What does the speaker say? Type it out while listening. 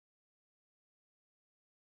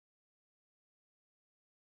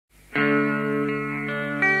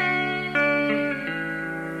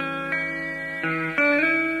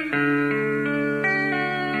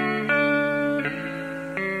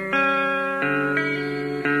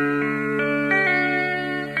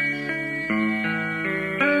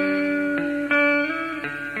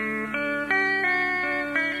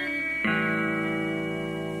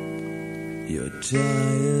You're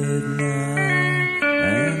tired now,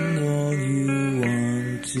 and all you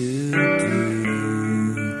want to do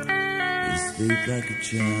is sleep like a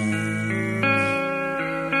child.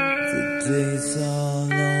 The days are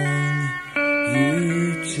long, you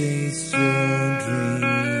chase your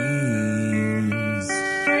dreams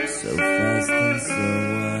so fast and so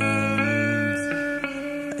wild,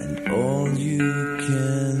 and all you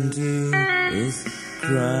can do is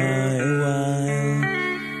cry while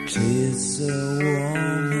tears so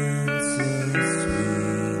warm and so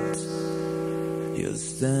sweet. You're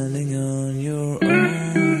standing on your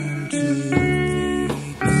own 2 feet.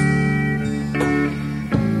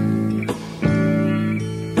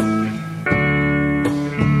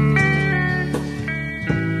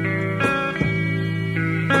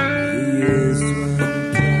 The years went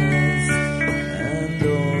past, and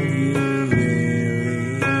all you really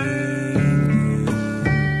knew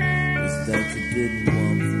was that you didn't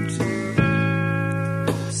want them to.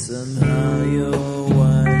 Somehow you're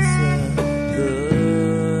wiser, the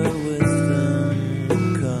wisdom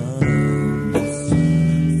comes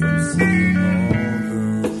from seeing all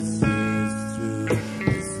those years through.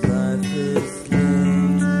 This life is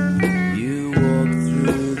lived, you walk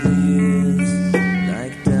through the years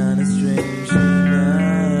like down a strange and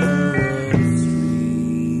narrow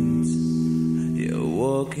street. You're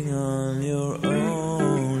walking on your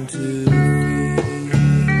own 2 feet.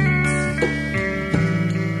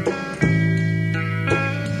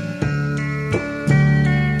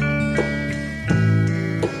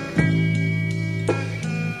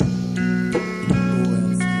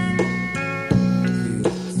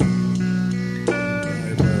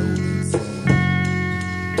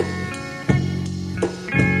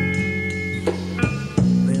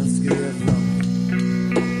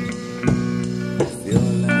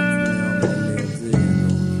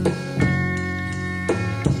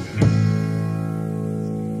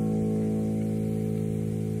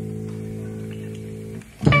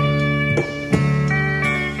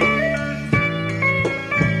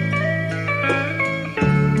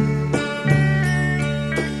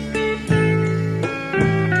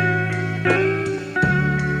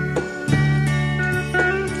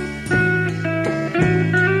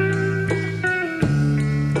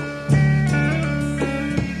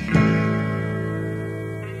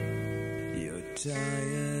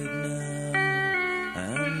 Tired now,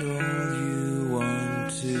 and all you want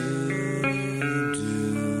to do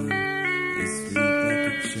is sleep like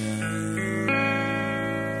a child.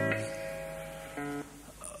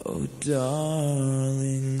 Oh,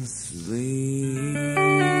 darling, sleep.